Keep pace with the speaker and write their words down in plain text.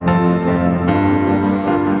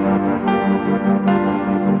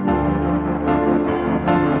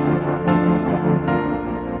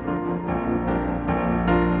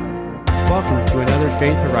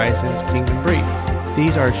Horizons Kingdom Brief.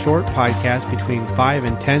 These are short podcasts between 5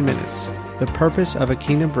 and 10 minutes. The purpose of a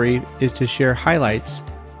Kingdom Brief is to share highlights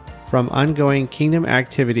from ongoing Kingdom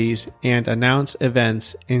activities and announce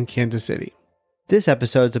events in Kansas City. This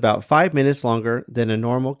episode's about 5 minutes longer than a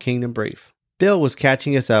normal Kingdom Brief. Bill was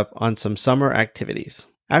catching us up on some summer activities.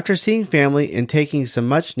 After seeing family and taking some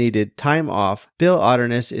much-needed time off, Bill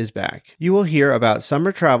Otterness is back. You will hear about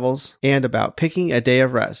summer travels and about picking a day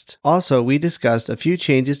of rest. Also, we discussed a few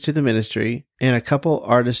changes to the ministry and a couple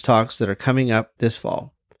artist talks that are coming up this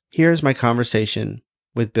fall. Here's my conversation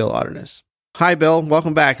with Bill Otterness. Hi, Bill.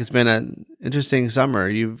 Welcome back. It's been an interesting summer.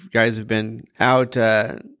 You guys have been out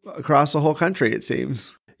across the whole country, it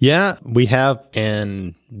seems. Yeah, we have.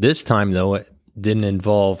 And this time, though, it didn't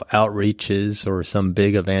involve outreaches or some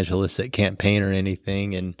big evangelistic campaign or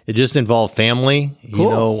anything. And it just involved family. Cool. You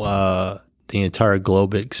know, the entire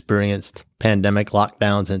globe experienced pandemic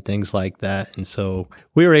lockdowns and things like that. And so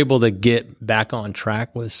we were able to get back on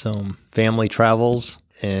track with some family travels.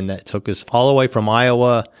 And that took us all the way from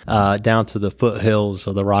Iowa down to the foothills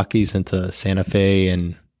of the Rockies into Santa Fe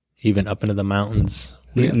and even up into the mountains.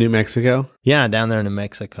 New Mexico? Yeah, down there in New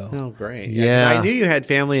Mexico. Oh, great. Yeah. I knew you had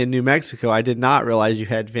family in New Mexico. I did not realize you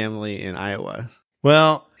had family in Iowa.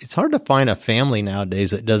 Well, it's hard to find a family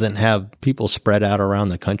nowadays that doesn't have people spread out around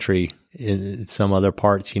the country in some other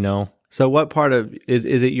parts, you know. So what part of, is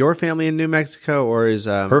it your family in New Mexico or is...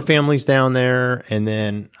 Her family's down there, and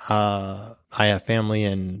then I have family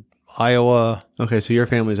in Iowa. Okay, so your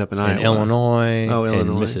family's up in Iowa. And Illinois. Oh, and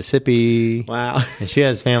Illinois. Mississippi. Wow. And she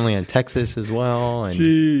has family in Texas as well. And,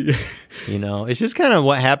 Gee. you know, it's just kind of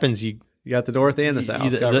what happens. You got the north and the south.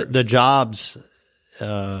 The jobs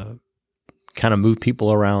kind of move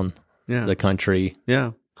people around the country.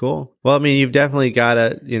 Yeah. Cool. Well, I mean, you've definitely got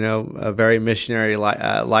a very missionary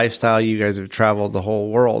lifestyle. You guys have traveled the whole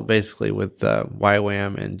world basically with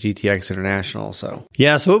YWAM and GTX International. So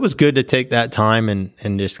yeah, so it was good to take that time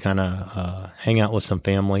and just kind of hang out with some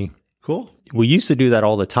family. Cool. We used to do that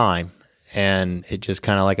all the time, and it just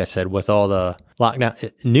kind of, like I said, with all the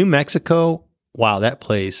lockdown, New Mexico. Wow, that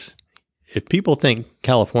place. If people think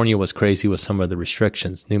California was crazy with some of the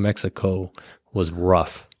restrictions, New Mexico was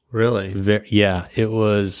rough. Really? Yeah, it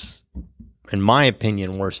was, in my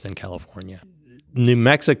opinion, worse than California. New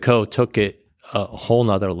Mexico took it a whole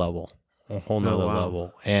nother level,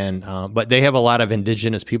 level. And, but they have a lot of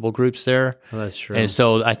indigenous people groups there. Oh, that's true. And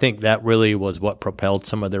so I think that really was what propelled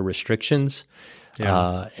some of their restrictions.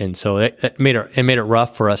 Yeah. And so it made it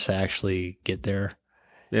rough for us to actually get there.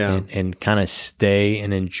 Yeah. And kind of stay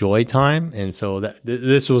and enjoy time. And so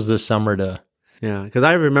this was the summer to... Yeah, because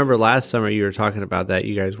I remember last summer you were talking about that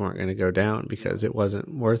you guys weren't going to go down because it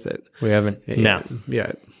wasn't worth it. We haven't yet.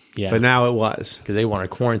 Yeah, but now it was because they wanted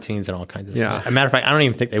quarantines and all kinds of stuff. As a matter of fact, I don't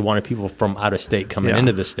even think they wanted people from out of state coming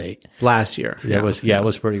into the state last year. It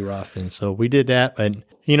was pretty rough, and so we did that. But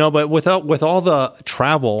but with all the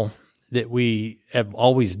travel that we have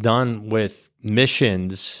always done with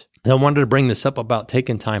missions, I wanted to bring this up about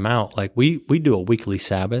taking time out. Like we do a weekly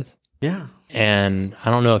Sabbath. Yeah. And I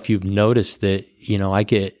don't know if you've noticed that,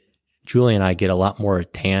 Julie and I get a lot more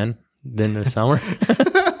tan than the summer.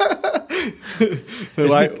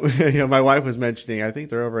 My wife was mentioning, I think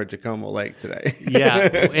they're over at Jacomo Lake today. Yeah.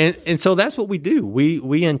 And so that's what we do.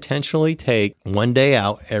 We intentionally take one day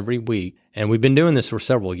out every week. And we've been doing this for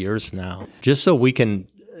several years now, just so we can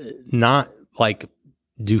not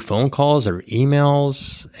do phone calls or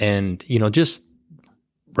emails and, just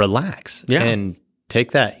relax and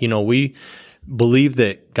take that. We believe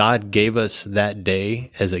that God gave us that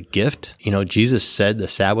day as a gift. Jesus said the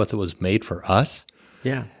Sabbath was made for us.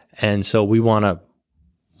 Yeah. And so we want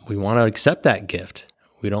to accept that gift.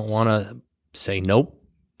 We don't want to say, nope,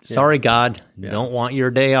 sorry, God, don't want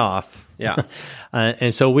your day off. Yeah.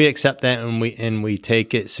 And so we accept that and we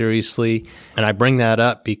take it seriously. And I bring that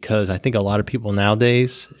up because I think a lot of people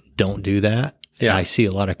nowadays don't do that. Yeah. I see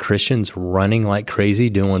a lot of Christians running like crazy,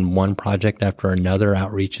 doing one project after another,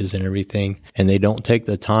 outreaches and everything. And they don't take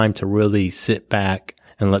the time to really sit back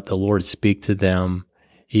and let the Lord speak to them,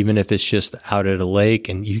 even if it's just out at a lake.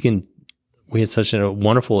 And we had such a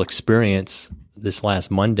wonderful experience this last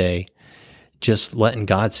Monday, just letting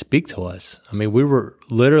God speak to us. I mean, we were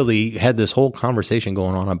literally had this whole conversation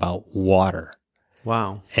going on about water.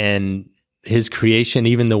 Wow. And his creation,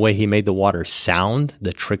 even the way he made the water sound,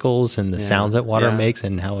 the trickles and the sounds that water makes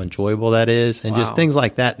and how enjoyable that is. And just things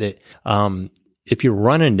like that, if you're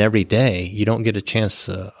running every day, you don't get a chance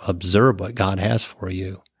to observe what God has for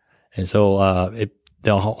you. And so,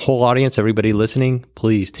 the whole audience, everybody listening,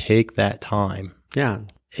 please take that time. Yeah.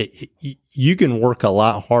 You can work a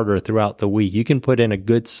lot harder throughout the week. You can put in a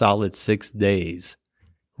good solid 6 days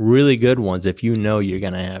really good ones if you know you're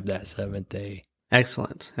going to have that 7th day.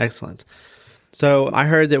 Excellent. So I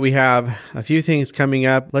heard that we have a few things coming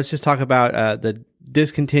up. Let's just talk about the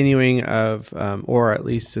discontinuing of, or at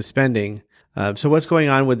least suspending. So what's going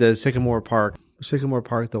on with the Sycamore Park,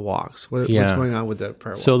 the walks? What's going on with the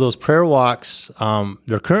prayer walks? So those prayer walks,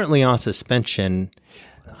 they're currently on suspension.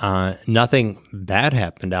 Nothing bad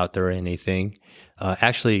happened out there or anything.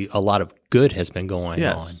 Actually, a lot of good has been going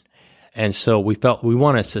on. And so we felt we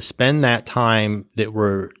want to suspend that time that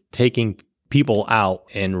we're taking people out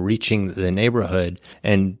and reaching the neighborhood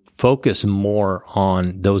and focus more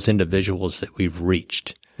on those individuals that we've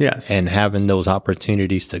reached. Yes. And having those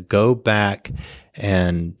opportunities to go back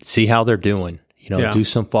and see how they're doing, do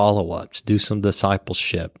some follow-ups, do some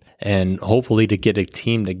discipleship, and hopefully to get a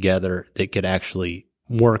team together that could actually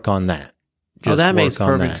work on that. Oh, that makes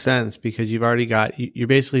perfect sense, because you've already you're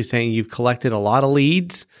basically saying you've collected a lot of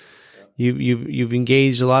leads. You've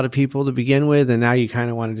engaged a lot of people to begin with, and now you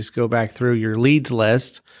kind of want to just go back through your leads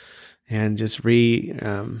list and just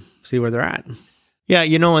see where they're at. Yeah,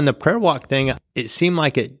 in the prayer walk thing, it seemed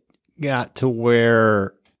like it got to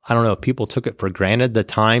where, I don't know, people took it for granted the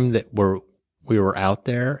time that we were out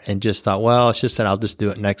there and just thought, well, it's just that I'll just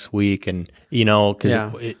do it next week. And,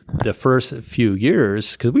 because the first few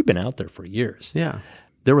years, because we've been out there for years. Yeah.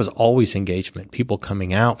 There was always engagement, people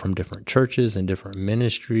coming out from different churches and different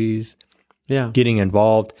ministries, getting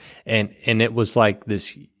involved. And it was like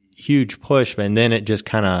this huge push, and then it just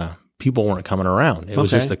kind of, people weren't coming around. It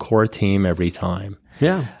was just a core team every time.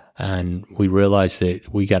 Yeah. And we realized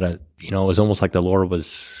that we got to, it was almost like the Lord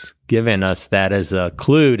was giving us that as a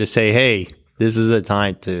clue to say, hey, this is a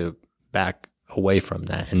time to back away from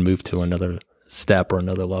that and move to another step or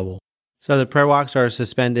another level. So the prayer walks are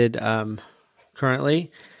suspended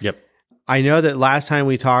currently. Yep. I know that last time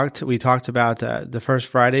we talked about the First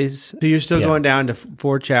Fridays. So you're still going down to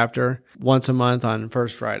 4 chapter once a month on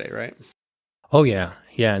First Friday, right? Oh, yeah.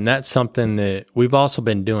 Yeah. And that's something that we've also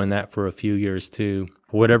been doing that for a few years too.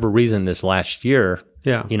 For whatever reason, this last year,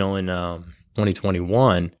 in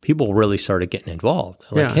 2021, people really started getting involved.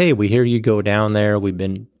 Like, hey, we hear you go down there. We've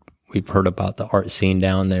heard about the art scene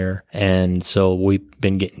down there. And so we've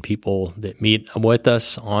been getting people that meet with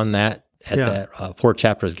us on that at that 4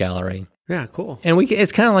 Chapters gallery. Yeah, cool. And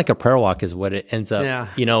it's kind of like a prayer walk is what it ends up. Yeah.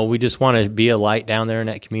 We just want to be a light down there in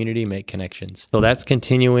that community, make connections. So that's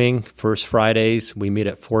continuing. First Fridays, we meet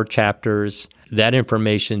at 4 Chapters. That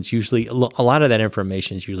information's usually, a lot of that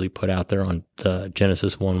information is usually put out there on the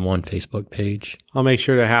Genesis 1:1 Facebook page. I'll make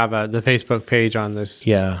sure to have the Facebook page on this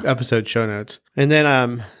episode show notes. And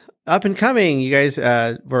then up and coming, you guys,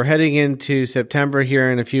 we're heading into September here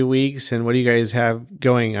in a few weeks. And what do you guys have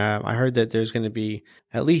going? I heard that there's going to be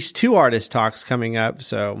at least 2 artist talks coming up.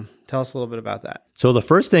 So tell us a little bit about that. So the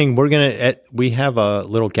first thing we have a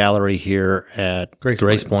little gallery here at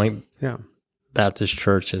Grace Point. Yeah. Baptist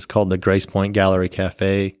Church. It's called the Grace Point Gallery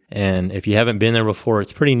Cafe. And if you haven't been there before,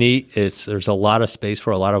 it's pretty neat. There's a lot of space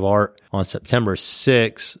for a lot of art. On September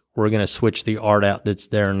 6th, we're going to switch the art out that's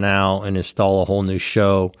there now and install a whole new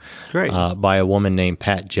show by a woman named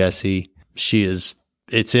Pat Jesse. It's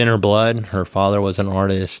in her blood. Her father was an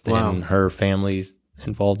artist and her family's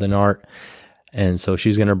involved in art. And so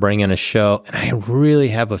she's going to bring in a show. And I really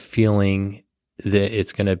have a feeling that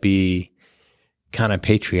it's going to be kind of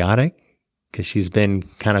patriotic, because she's been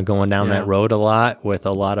kind of going down that road a lot with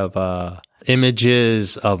a lot of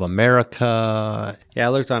images of America. Yeah, I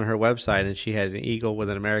looked on her website and she had an eagle with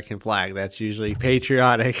an American flag. That's usually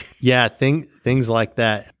patriotic. Yeah, things like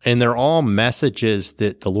that. And they're all messages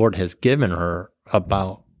that the Lord has given her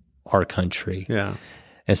about our country. Yeah.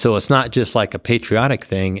 And so it's not just like a patriotic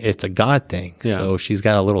thing, it's a God thing. Yeah. So she's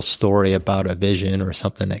got a little story about a vision or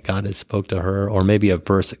something that God has spoke to her, or maybe a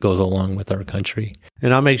verse that goes along with our country.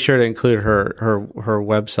 And I'll make sure to include her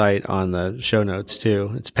website on the show notes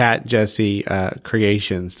too. It's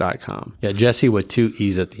patjessecreations.com. Yeah, Jesse with 2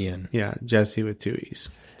 E's at the end. Yeah, Jesse with 2 E's.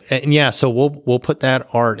 And so we'll put that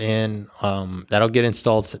art in. That'll get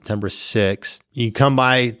installed September 6th. You come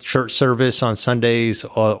by church service on Sundays,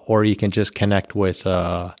 or you can just connect with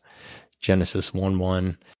Genesis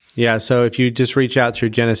 1:1. Yeah, so if you just reach out through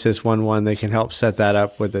Genesis 1:1, they can help set that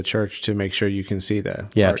up with the church to make sure you can see the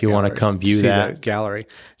if you want to come view the gallery.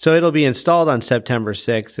 So it'll be installed on September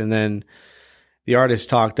 6th, and then the artist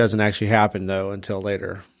talk doesn't actually happen though until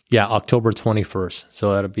later. Yeah, October 21st.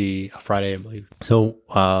 So that'll be a Friday, I believe. So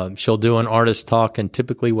she'll do an artist talk, and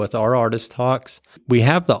typically with our artist talks, we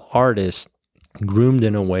have the artist groomed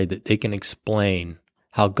in a way that they can explain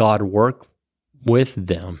how God worked with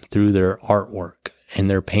them through their artwork. and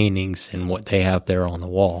their paintings and what they have there on the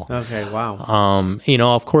wall. Okay, wow.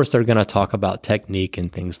 Of course, they're going to talk about technique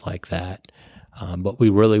and things like that. But we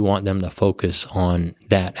really want them to focus on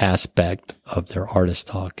that aspect of their artist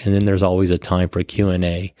talk. And then there's always a time for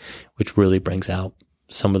Q&A, which really brings out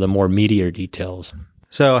some of the more meatier details.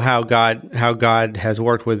 So how God has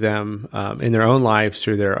worked with them in their own lives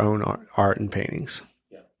through their own art and paintings.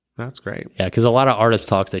 Yeah. That's great. Yeah, because a lot of artist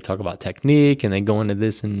talks, they talk about technique and they go into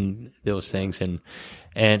this and those things.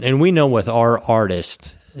 And we know with our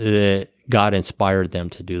artists that God inspired them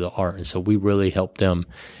to do the art. And so we really help them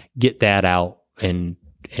get that out and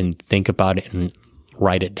think about it and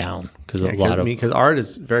write it down, because because art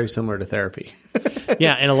is very similar to therapy.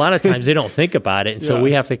 Yeah, and a lot of times they don't think about it, and so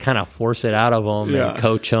we have to kind of force it out of them and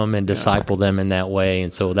coach them and disciple them in that way.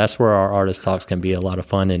 And so that's where our artist talks can be a lot of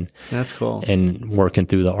fun, and that's cool. And working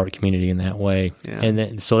through the art community in that way. Yeah. And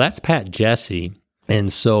then, so that's Pat Jesse.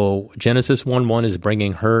 And so Genesis 1:1 is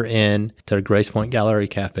bringing her in to the Grace Point Gallery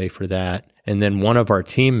Cafe for that. And then one of our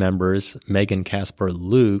team members, Megan Casper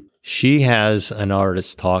Luke, she has an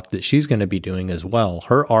artist talk that she's going to be doing as well.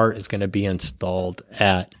 Her art is going to be installed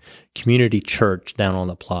at Community Church down on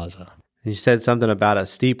the plaza. You said something about a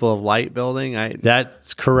Steeple of Light building.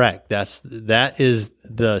 That's correct. That is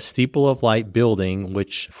the Steeple of Light building,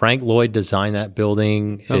 which Frank Lloyd designed that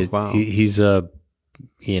building. Oh, wow. He's an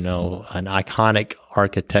iconic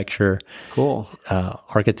architect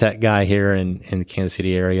guy here in the Kansas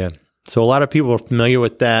City area. So a lot of people are familiar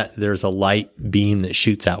with that. There's a light beam that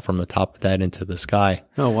shoots out from the top of that into the sky.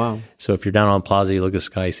 Oh, wow. So if you're down on Plaza, you look at the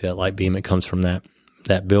sky, you see that light beam, it comes from that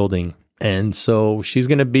building. And so she's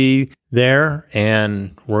going to be there,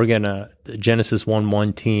 and Genesis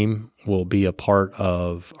 1:1 team will be a part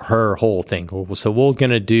of her whole thing. So we're going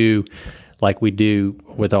to do like we do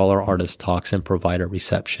with all our artist talks and provide a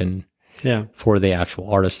reception for the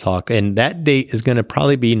actual artist talk. And that date is going to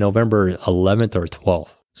probably be November 11th or 12th.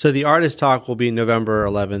 So the artist talk will be November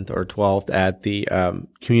 11th or 12th at the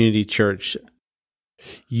Community Church.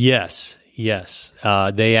 Yes.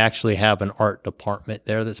 They actually have an art department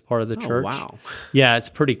there that's part of the church. Wow. Yeah, it's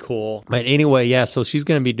pretty cool. But anyway, so she's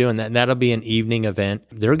going to be doing that, and that'll be an evening event.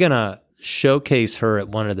 They're going to showcase her at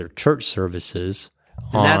one of their church services.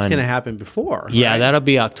 And that's going to happen before. Yeah, right? That'll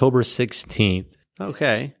be October 16th.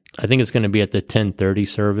 Okay. I think it's going to be at the 10:30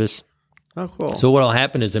 service. Oh, cool. So what will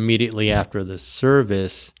happen is immediately after the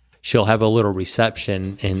service, she'll have a little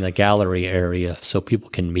reception in the gallery area so people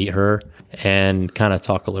can meet her and kind of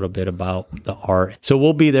talk a little bit about the art. So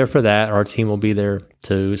we'll be there for that. Our team will be there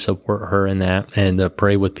to support her in that and to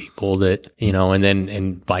pray with people that, and then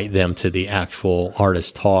invite them to the actual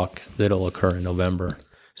artist talk that'll occur in November.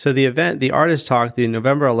 So the event, the artist talk, the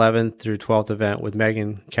November 11th through 12th event with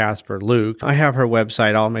Megan Casper Luke, I have her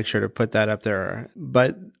website. I'll make sure to put that up there.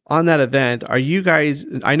 But on that event, are you guys,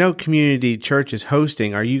 I know Community Church is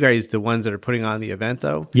hosting. Are you guys the ones that are putting on the event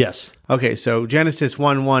though? Yes. Okay. So Genesis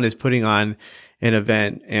 1:1 is putting on an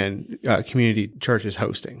event and Community Church is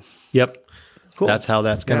hosting. Yep. Cool. That's how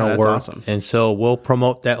that's going to work. Awesome. And so we'll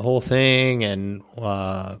promote that whole thing and,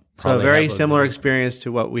 so a very similar experience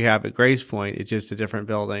to what we have at Grace Point. It's just a different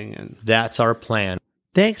building. And that's our plan.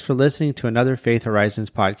 Thanks for listening to another Faith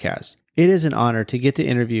Horizons podcast. It is an honor to get to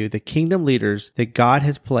interview the kingdom leaders that God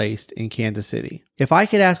has placed in Kansas City. If I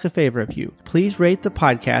could ask a favor of you, please rate the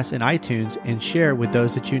podcast in iTunes and share with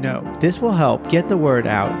those that you know. This will help get the word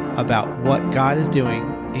out about what God is doing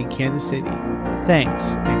in Kansas City.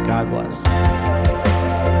 Thanks, and God bless.